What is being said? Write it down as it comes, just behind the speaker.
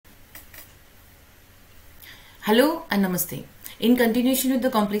Hello and Namaste. In continuation with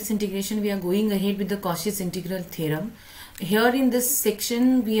the complex integration, we are going ahead with the Cauchy Integral Theorem. Here in this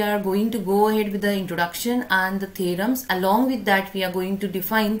section, we are going to go ahead with the introduction and the theorems. Along with that, we are going to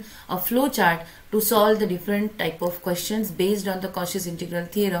define a flowchart to solve the different type of questions based on the Cauchy Integral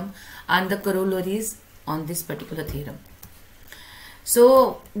Theorem and the corollaries on this particular theorem.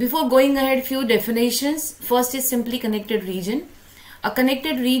 So before going ahead, few definitions. First is simply connected region. A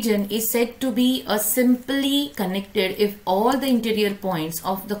connected region is said to be a simply connected if all the interior points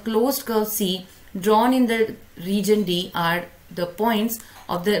of the closed curve C drawn in the region D are the points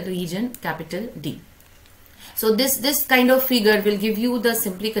of the region capital D. So this kind of figure will give you the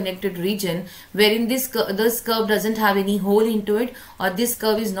simply connected region wherein this curve doesn't have any hole into it, or this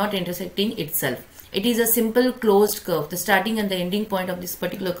curve is not intersecting itself. It is a simple closed curve. The starting and the ending point of this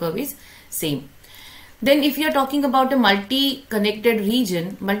particular curve is same. Then if you are talking about a multi-connected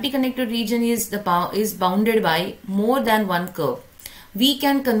region is bounded by more than one curve. We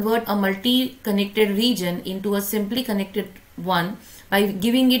can convert a multi-connected region into a simply connected one by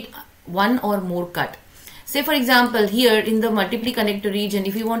giving it one or more cut. Say for example, here in the multiply connected region,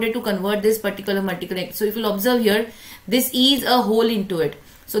 if you wanted to convert this particular multi-connect, so if you'll observe here, this is a hole into it.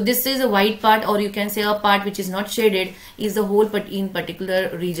 So this is a white part, or you can say a part which is not shaded is the whole but in particular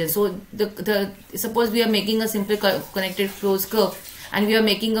region. So suppose we are making a simply connected closed curve and we are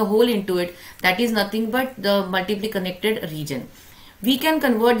making a hole into it, that is nothing but the multiply connected region. We can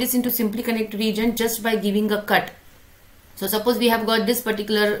convert this into simply connected region just by giving a cut. So suppose we have got this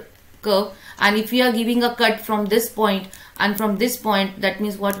particular curve, and if we are giving a cut from this point and from this point, that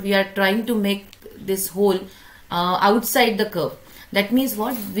means what we are trying to make this hole outside the curve. That means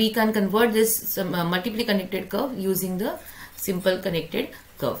what we can convert this multiply connected curve using the simple connected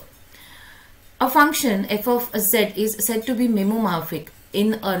curve. A function f of z is said to be memomorphic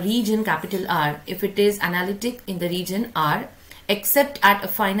in a region capital R if it is analytic in the region R except at a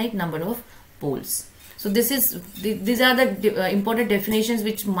finite number of poles. So these are the important definitions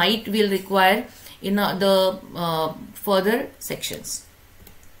which will require in the further sections.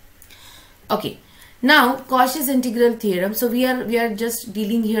 Okay. Now Cauchy Integral Theorem. So we are just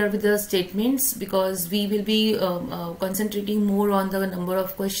dealing here with the statements because we will be concentrating more on the number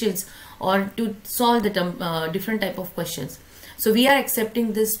of questions or to solve the different type of questions. So we are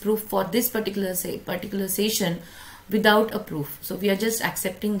accepting this proof for this particular session without a proof. So we are just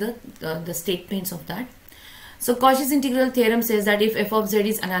accepting the statements of that. So Cauchy Integral Theorem says that if f of z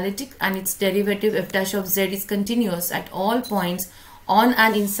is analytic and its derivative f dash of z is continuous at all points on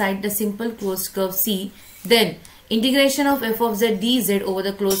and inside the simple closed curve C, then integration of f of z dz over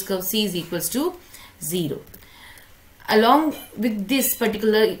the closed curve C is equals to 0. Along with this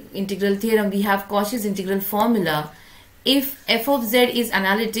particular integral theorem, we have Cauchy's integral formula. If f of z is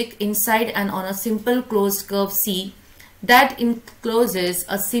analytic inside and on a simple closed curve C, that encloses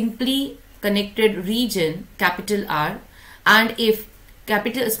a simply connected region capital R, and if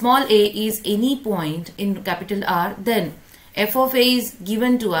small a is any point in capital R, then f of a is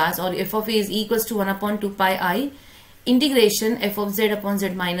given to us, or f of a is equals to 1 upon 2 pi I integration f of z upon z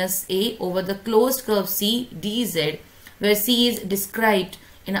minus a over the closed curve C dz, where C is described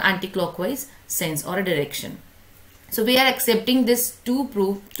in an anti-clockwise sense or a direction. So we are accepting this two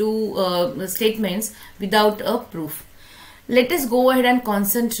statements without a proof. Let us go ahead and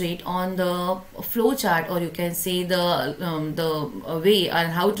concentrate on the flowchart, or you can say the way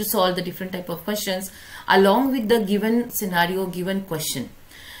and how to solve the different type of questions along with the given scenario, given question.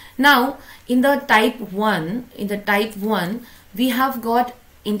 Now in the type 1, we have got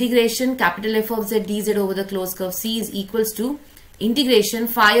integration capital F of z dz over the closed curve C is equals to integration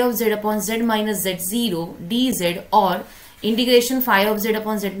phi of z upon z minus z0 dz, or integration phi of z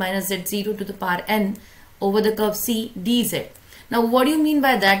upon z minus z0 to the power n over the curve C dz. Now what do you mean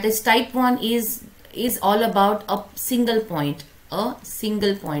by that? This type 1 is all about a single point.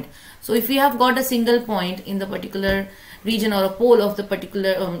 So if we have got a single point in the particular region or a pole of the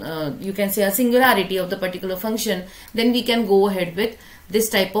particular you can say a singularity of the particular function, then we can go ahead with this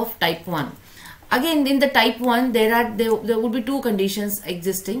type of type 1. Again, in the type 1 there would be two conditions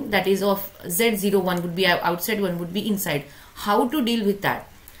existing, that is of z0, one would be outside, one would be inside. How to deal with that?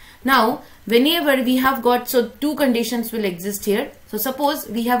 Now whenever we have got, so two conditions will exist here. So suppose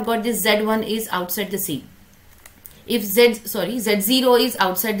we have got this z1 is outside the C. If z0 is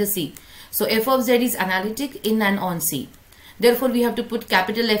outside the C, so f of z is analytic in and on C. Therefore we have to put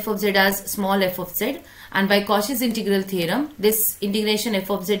capital F of z as small f of z, and by Cauchy's integral theorem, this integration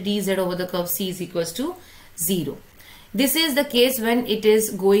f of z dz over the curve C is equals to 0. This is the case when it is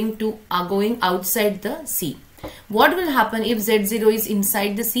going outside the C. What will happen if z0 is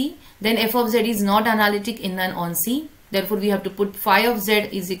inside the C? Then f of z is not analytic in and on C. Therefore, we have to put phi of z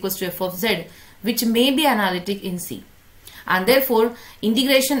is equals to f of z, which may be analytic in C. And therefore,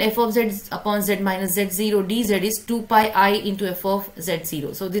 integration f of z upon z minus z0 dz is 2 pi I into f of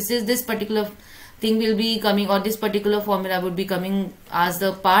z0. So this particular thing will be coming, or this particular formula would be coming as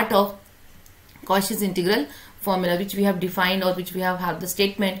the part of Cauchy's integral formula, which we have defined, or which we have had the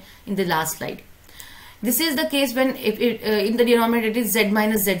statement in the last slide. This is the case when if in the denominator it is z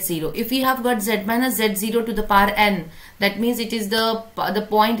minus z0. If we have got z minus z0 to the power n, that means it is the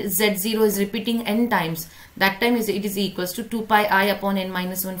point z0 is repeating n times. That time it is equals to 2 pi I upon n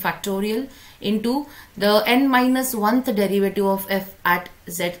minus 1 factorial into the n minus 1th derivative of f at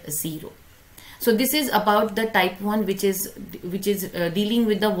z0. So this is about the type 1, which is dealing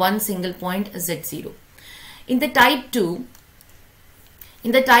with the one single point z0. In the type 2,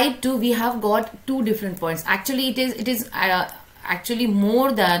 we have got two different points. Actually, it is actually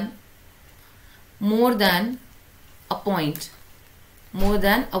more than a point, more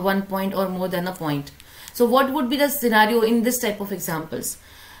than a 1 point, or more than a point. So what would be the scenario in this type of examples?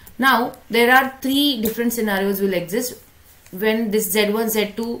 Now there are three different scenarios will exist when this z1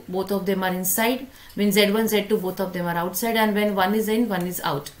 z2 both of them are inside, when z1 z2 both of them are outside, and when one is in, one is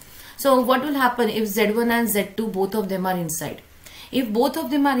out. So what will happen if z1 and z2 both of them are inside? If both of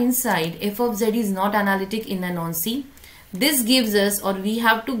them are inside, f of z is not analytic in and on C. This gives us, or we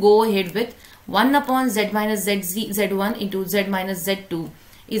have to go ahead with 1 upon z minus z1 into z minus z2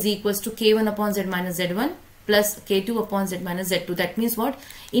 is equals to k1 upon z minus z1 plus k2 upon z minus z2. That means what?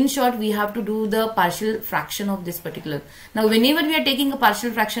 In short, we have to do the partial fraction of this particular. Now, whenever we are taking a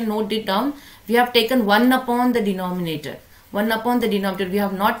partial fraction, note it down. We have taken 1 upon the denominator. 1 upon the denominator. We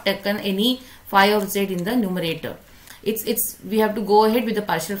have not taken any phi of z in the numerator. We have to go ahead with the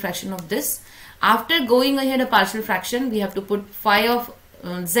partial fraction of this. After going ahead a partial fraction, we have to put phi of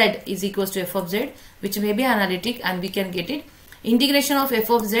z is equals to f of z, which may be analytic, and we can get it. Integration of f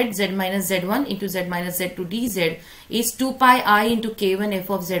of z, z minus z1 into z minus z2 dz is 2 pi I into k1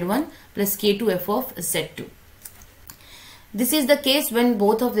 f of z1 plus k2 f of z2. This is the case when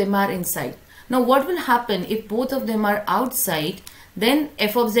both of them are inside. Now what will happen if both of them are outside? Then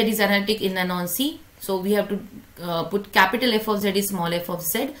f of z is analytic in and on C. So we have to put capital F of z is small f of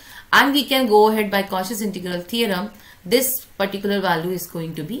z, and we can go ahead by Cauchy's integral theorem. This particular value is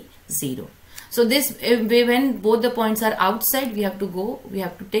going to be 0. So this, when both the points are outside, we have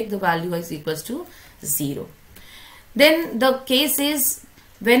to take the value as equals to 0. Then the case is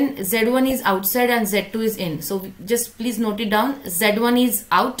when z1 is outside and z2 is in. So just please note it down. Z1 is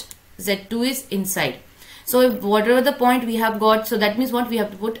out, z2 is inside. So if whatever the point we have got, so that means what we have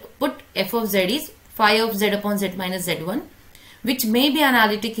to put f of z is phi of z upon z minus z1, which may be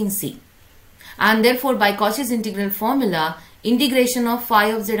analytic in C. And therefore, by Cauchy's integral formula, integration of phi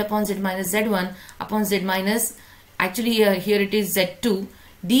of z upon z minus z1 upon z minus, actually here it is z2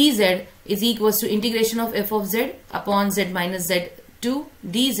 dz is equals to integration of f of z upon z minus z2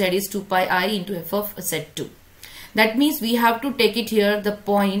 dz is 2 pi I into f of z2. That means we have to take it here, the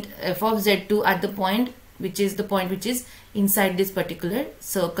point f of z2 at the point which is inside this particular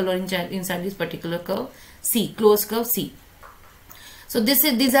circle, or inside this particular curve C, closed curve C. So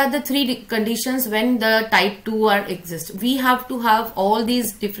these are the three conditions when the type 2 exist. We have to have all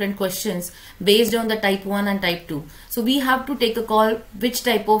these different questions based on the type 1 and type 2. So we have to take a call which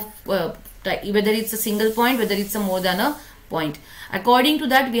type of whether it's a single point, whether it's a more than a point. According to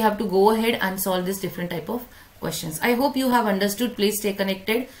that, we have to go ahead and solve this different type of questions. I hope you have understood. Please stay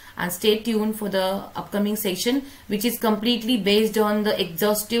connected and stay tuned for the upcoming session, which is completely based on the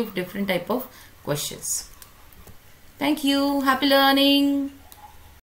exhaustive different type of questions. Thank you. Happy learning.